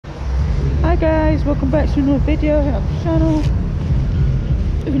Hi guys, welcome back to another video here on the channel.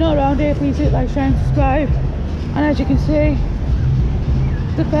 If you're not around here, please hit like, share and subscribe. And as you can see,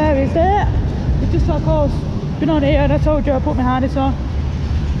 the fair is there. It's just like I was been on here and I told you I put my harness on.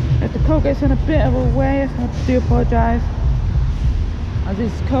 If the coat gets in a bit of a way, I do apologise, as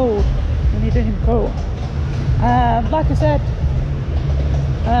it's cold when you're doing the coat. Like I said,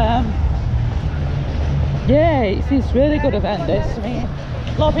 yeah, it's really good event this. I mean,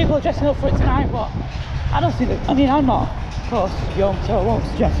 a lot of people are dressing up for it tonight, but I don't see that. I mean, I'm not, of course, young, so I won't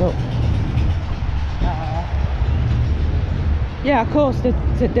dress up. Yeah, of course, the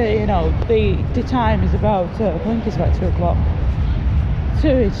time is about, I think it's about 2 o'clock. 2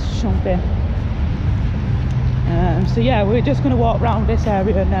 is something. So yeah, we're just going to walk around this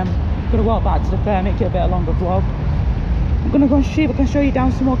area and then going to walk back to the fair, make it a bit of a longer vlog. I'm going to go and see if I can show you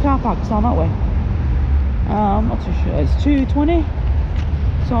down some more car parks down that way. I'm not too sure, it's 2:20,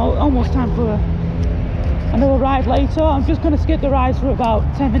 so almost time for another ride later. I'm just going to skip the rides for about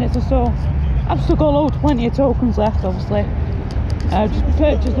 10 minutes or so. I've still got plenty of tokens left, obviously. Just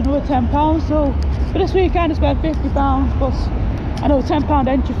purchased another £10, so for this weekend I spent £50 plus another £10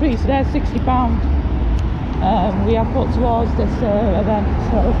 entry fee, so there's £60 we have put towards this event,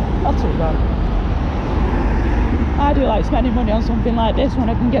 so not too bad. I do like spending money on something like this when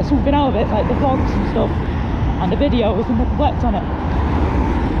I can get something out of it, like the vlogs and stuff, and the video we can reflect on it.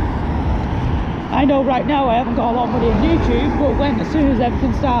 I know right now I haven't got a lot of money on YouTube, but as soon as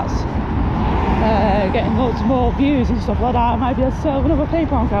everything starts getting loads more views and stuff like that, I might be able to set up another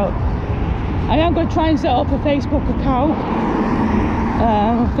PayPal account. I am going to try and set up a Facebook account,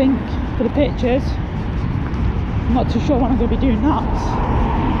 I think, for the pictures. I'm not too sure when I'm going to be doing that.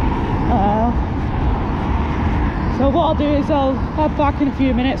 So what I'll do is I'll head back in a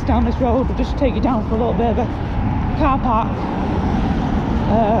few minutes down this road. I'll just take you down for a little bit of a car park,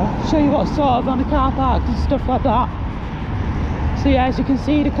 show you what's sort of on the car park and stuff like that. So yeah, as you can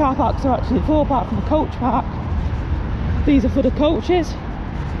see, the car parks are actually full apart from the coach park. These are for the coaches.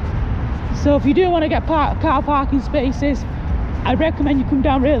 So if you do want to get car parking spaces, I recommend you come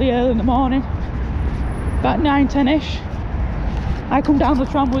down really early in the morning, about 9-10ish. I come down the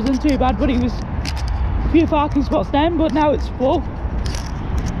tram, wasn't too bad, but it was a few parking spots then, but now it's full.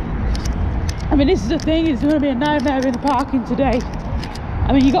 I mean, this is the thing, it's going to be a nightmare in the parking today.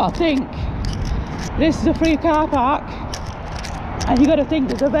 I mean, you got to think, this is a free car park, and you got to think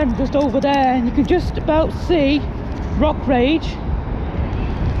there's an event just over there, and you can just about see Rock Rage.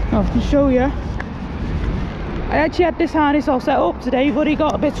 I can show you. I actually had this harness all set up today, but it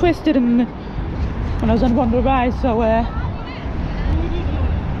got a bit twisted when I was on one of the rides, so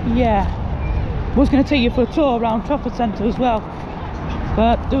yeah. I was going to take you for a tour around Trafford Centre as well,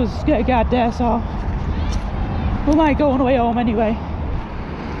 but there was a guard there, so we might go on the way home anyway.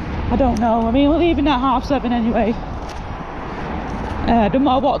 I don't know. I mean, we're leaving at 7:30 anyway. No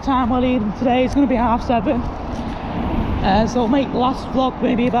matter what time we're leaving today, it's going to be 7:30. So we'll make the last vlog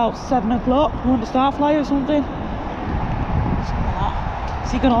maybe about 7 o'clock. We want to start fly or something.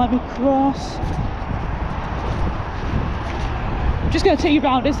 Is he going to let me cross? I'm just going to take you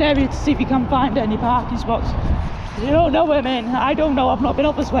around this area to see if you can find any parking spots. You don't know where I'm in. I don't know. I've not been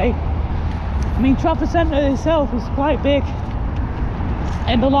up this way. I mean, Trafford Centre itself is quite big,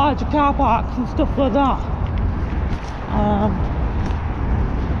 and the larger car parks and stuff like that.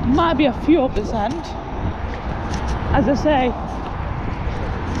 Might be a few up this end. As I say,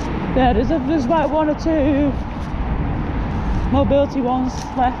 there's about 1 or 2 mobility ones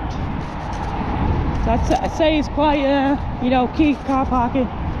left. So I'd say it's quite key car parking.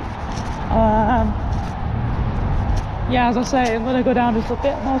 Yeah, as I say, I'm going to go down just a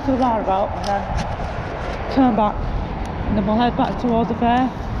bit more to the roundabout and then turn back, and then we'll head back towards the fair.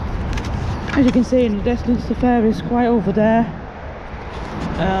 As you can see in the distance, the fair is quite over there.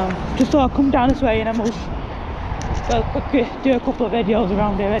 Just thought I'd come down this way and then we'll quickly do a couple of videos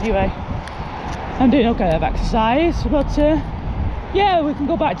around here anyway. I'm doing a kind of exercise, but yeah, we can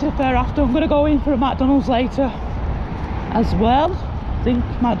go back to the fair after. I'm going to go in for a McDonald's later as well. I think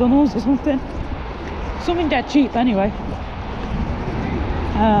McDonald's or something dead cheap anyway.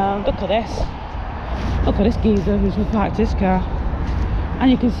 Look at this geezer who's parked this car, and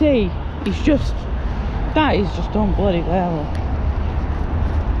you can see that is just unbelievable.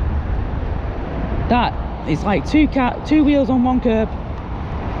 That is like two wheels on one curb,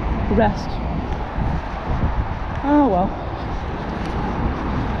 the rest. Oh well.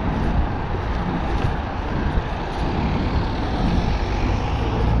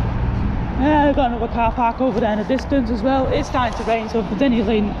 Yeah, we've got another car park over there in the distance as well. It's starting to rain, so if there's any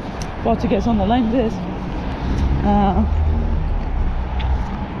water gets on the lenses,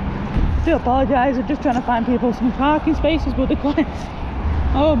 do apologise, I'm just trying to find people some parking spaces, but they're quite...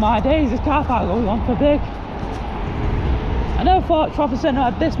 Oh my days, this car park goes on for big. I never thought Trafford Centre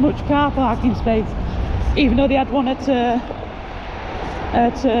had this much car parking space, even though they had one at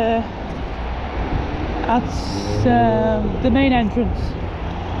the main entrance.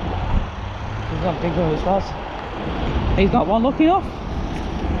 He's got big wheels, was. He's got one lucky enough.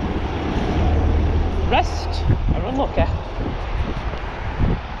 Rest are unlucky.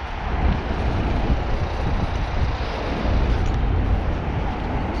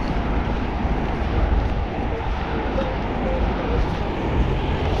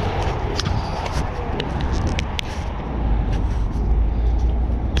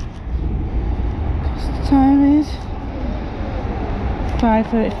 Time is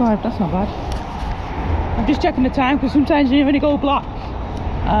 5:35. That's not bad. I'm just checking the time because sometimes when you go black,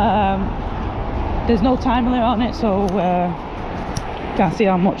 there's no time limit on it, so can't see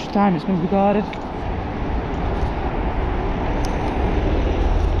how much time it's been recorded.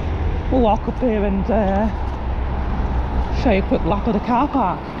 We'll walk up here and show you a quick lap of the car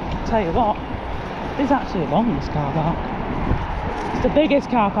park. I'll tell you what, it's actually long, this car park. It's the biggest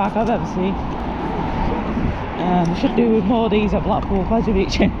car park I've ever seen. We should do more of these at Blackpool Pleasure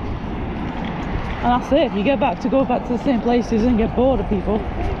Beach. And that's it. If you go back to the same places and get bored of people.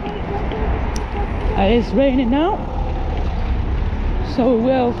 It is raining now, so it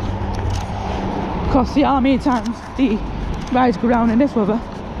will cost the army times the rides go round in this weather.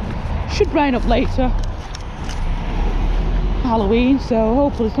 Should rain up later, Halloween, so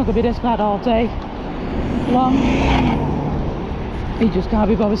hopefully it's not going to be this bad all day long. You just can't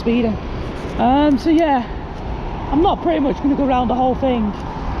be bothered speeding. So yeah, I'm not pretty much going to go around the whole thing.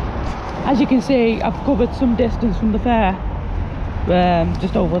 As you can see, I've covered some distance from the fair,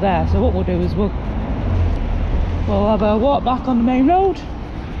 just over there. So what we'll do is we'll have a walk back on the main road,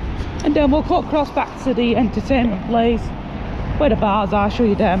 and then we'll cut across back to the entertainment place where the bars are, show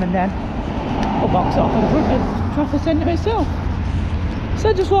you them, and then we'll box off at the front of Trafford Centre itself. So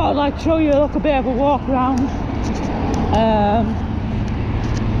I just thought I'd like to show you a little bit of a walk around.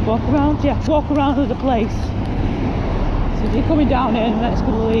 Walk around of the place. So if you're coming down here in the next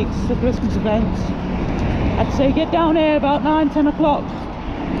couple of weeks, the Christmas events, I'd say get down here about 9-10 o'clock.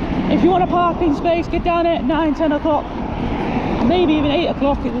 If you want a parking space, get down here at 9-10 o'clock, maybe even 8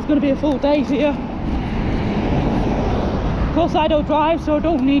 o'clock if there's going to be a full day for you. Of course I don't drive, so I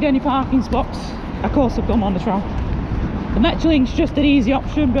don't need any parking spots. Of course I've come on the tram. The Metrolink's just an easy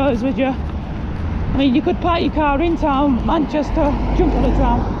option, to be honest with you. I mean, you could park your car in town, Manchester, jump on a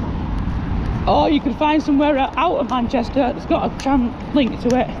tram. Or you could find somewhere out of Manchester that's got a tram link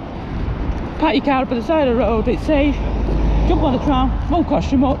to it. Park your car up at the side of the road, it's safe. Jump on the tram, won't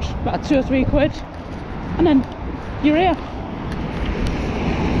cost you much, about 2 or 3 quid. And then you're here.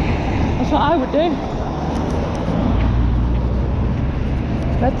 That's what I would do.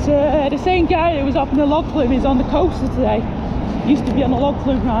 But the same guy that was up in the log flume is on the coaster today. Used to be on the log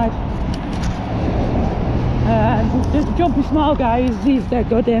flume ride. There's the Jumpy Smile guy, he's dead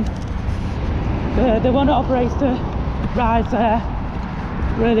good in. The one that operates the rides there,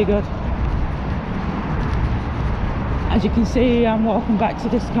 really good. As you can see, I'm walking back to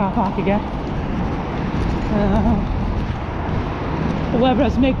this car park again. The weather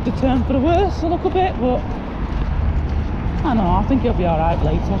has made the turn for the worse a little bit, but I don't know, I think it'll be alright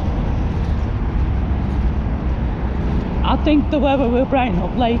later. I think the weather will brighten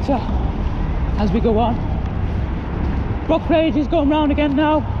up later as we go on. Rock Rage is going round again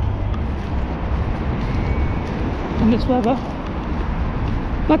now in this weather.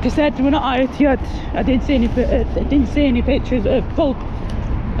 Like I said, we're not out yet. I didn't see any pictures of full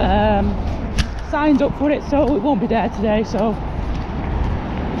signs up for it, so it won't be there today. So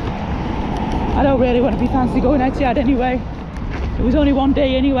I don't really want to be fancy going out yet anyway. It was only one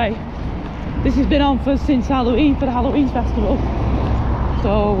day anyway. This has been on since Halloween, for the Halloween festival.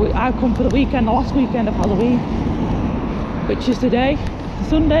 So I've come for the weekend, the last weekend of Halloween, which is today,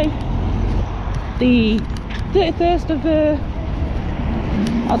 Sunday, the 31st of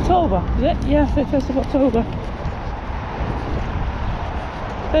October, is it? Yeah, 31st of October.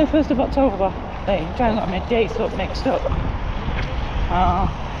 31st of October. Hey, I'm trying to get my dates up mixed up.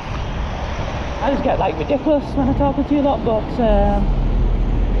 I just get like ridiculous when I'm talking to you lot, but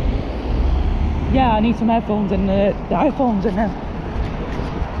yeah, I need some headphones, and the iPhone's in there.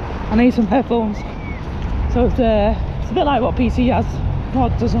 I need some headphones. So it's a bit like what PC has,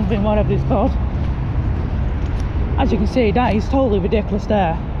 pods or something, whatever it's called. As you can see, that is totally ridiculous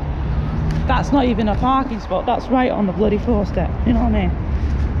there. That's not even a parking spot, that's right on the bloody doorstep, you know what I mean?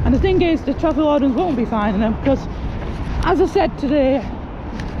 And the thing is, the traffic wardens won't be finding them, because as I said to the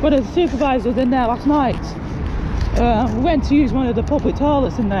But the supervisor was in there last night. We went to use one of the public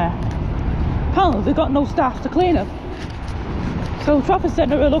toilets in there. Apparently they've got no staff to clean them. So Trafford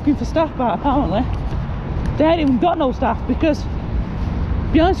Centre are looking for staff, but apparently they ain't even got no staff, because, to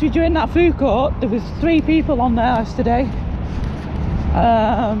be honest with you, in that food court there was 3 people on there yesterday.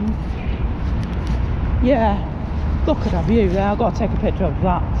 Yeah, look at that view there. I've got to take a picture of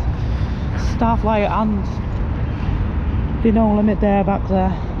that. Starflight and the no limit there back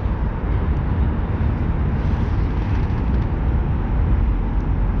there.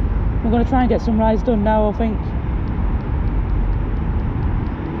 We're going to try and get some rides done now, I think.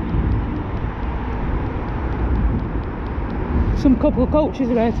 Some couple of coaches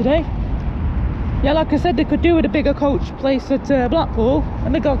are here today. Yeah, like I said, they could do with a bigger coach place at Blackpool,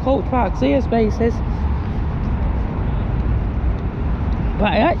 and they got coach parks here, spaces.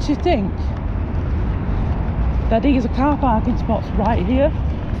 But I actually think that these are car parking spots right here.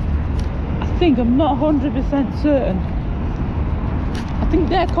 I think, I'm not 100% certain. I think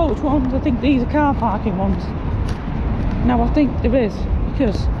they're coach ones, I think these are car parking ones. Now I think there is,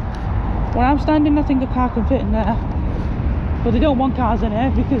 because where I'm standing I think a car can fit in there. But they don't want cars in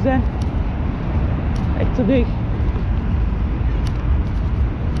here, because then it's a big,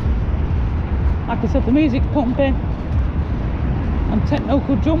 like I said, the music's pumping and techno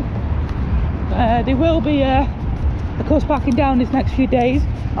could jump. There will be of course packing down these next few days.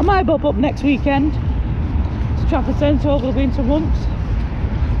 I might bob up next weekend to Trafford Centre over the winter months.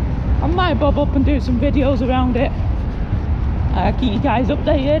 I might bob up and do some videos around it, keep you guys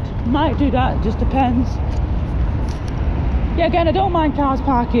updated. Might do that, it just depends. Yeah, again, I don't mind cars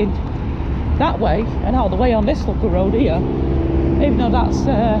parking that way and out of the way on this local road here, even though that's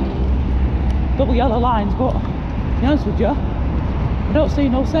double yellow lines. But to be honest with you, I don't see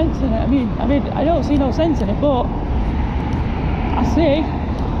no sense in it. I mean I don't see no sense in it, but I see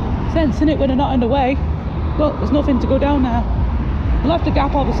sense in it when they're not in the way. Look, there's nothing to go down there. We'll have to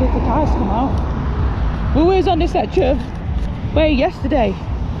gap obviously if the cars come out. We was on this section way yesterday,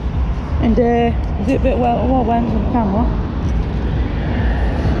 and is it a bit well went on the camera?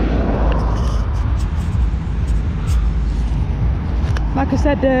 Like I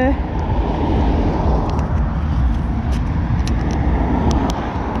said,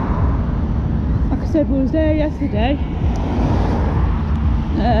 we was there yesterday.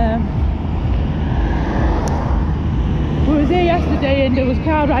 We was here yesterday and there was a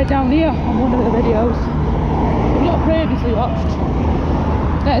car right down here on one of the videos we've not previously watched.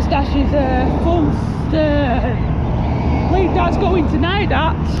 That's Dash's fun. I believe that's going tonight,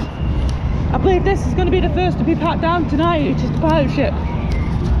 that. I believe this is going to be the first to be packed down tonight, which is the pilot ship.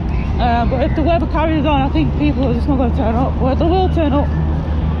 But if the weather carries on, I think people are just not going to turn up. Well, they will turn up.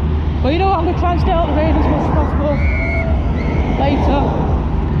 But you know what, I'm going to try and stay out of the rain as much as possible later.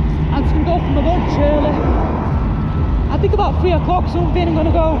 I'm just going to go for my lunch early. I think about 3 o'clock something I'm going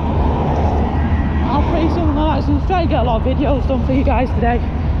to go. I'll free something like that, so I'm trying to get a lot of videos done for you guys today.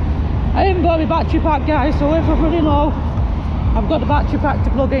 I haven't got my battery pack, guys, so if I'm running low, I've got the battery pack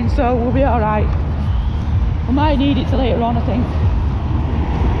to plug in, so we'll be alright. I might need it till later on, I think.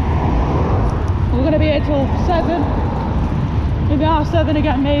 We're going to be here till 7. Maybe half 7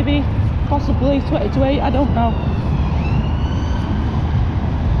 again, maybe. Possibly 20 to 8, I don't know.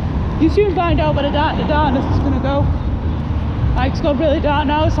 You soon find out where the darkness is going to go. Like, it's got really dark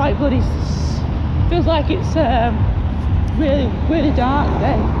now, it's like bloody... feels like it's really, really dark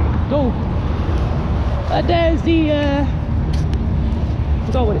today. Go. There's the... I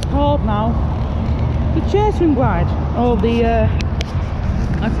forgot what it's called now. The chasing glide. Or the...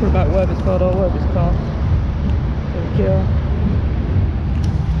 I forgot what it's called, or what it's called. There we go.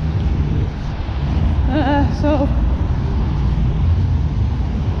 So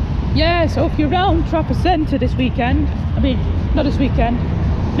yeah, so if you're around Trafford Centre this weekend, I mean not this weekend,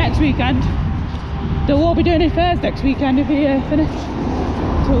 next weekend, they will be doing it fairs next weekend if we finish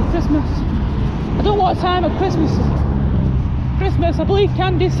till Christmas. I don't know what time of Christmas. I believe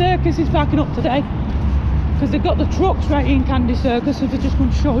Candy Circus is backing up today, because they've got the trucks right in Candy Circus, so they're just going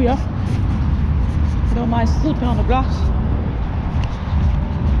to show you. I don't mind slipping on the grass.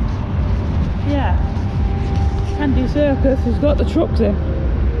 Yeah, Candy Circus has got the trucks in,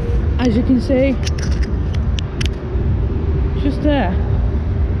 as you can see. Just there,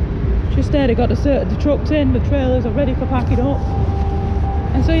 they got the trucks in, the trailers are ready for packing up.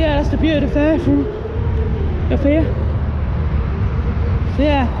 And so yeah, that's the beauty of the fair from up here. So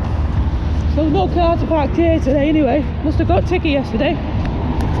yeah, so no cars are parked here today anyway. Must have got a ticket yesterday.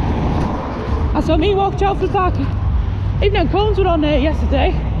 I saw me walked out for the park. Even cones were on there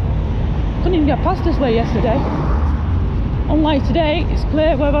yesterday. Couldn't even get past this way yesterday. Unlike today, it's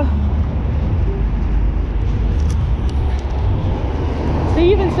clear weather. It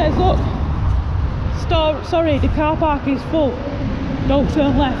even says, look, sorry, the car park is full. Don't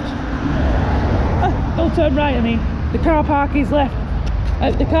turn left. Don't turn right, I mean. The car park is left.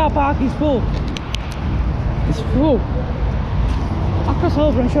 The car park is full. It's full. I'll cross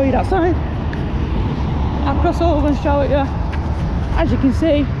over and show you that sign. I'll cross over and show it you. As you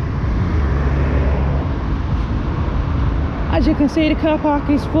can see, the car park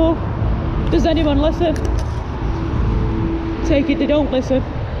is full. Does anyone listen? Take it they don't listen.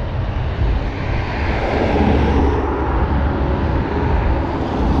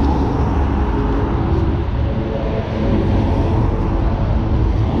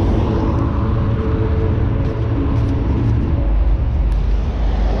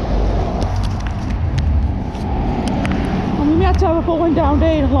 I mean, we had to have a full one down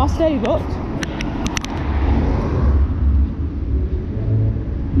day and last day, but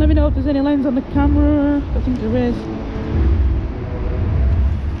let me know if there's any lens on the camera. I think there is.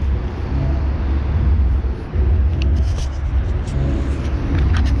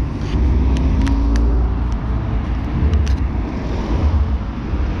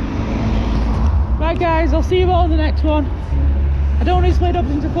 Right guys, I'll see you all in the next one. I don't want to split up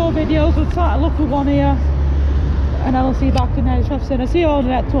into 4 videos. We'll start to look at one here and then I'll see you back in the next episode. I'll see you all in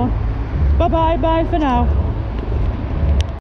the next one. Bye bye, bye for now.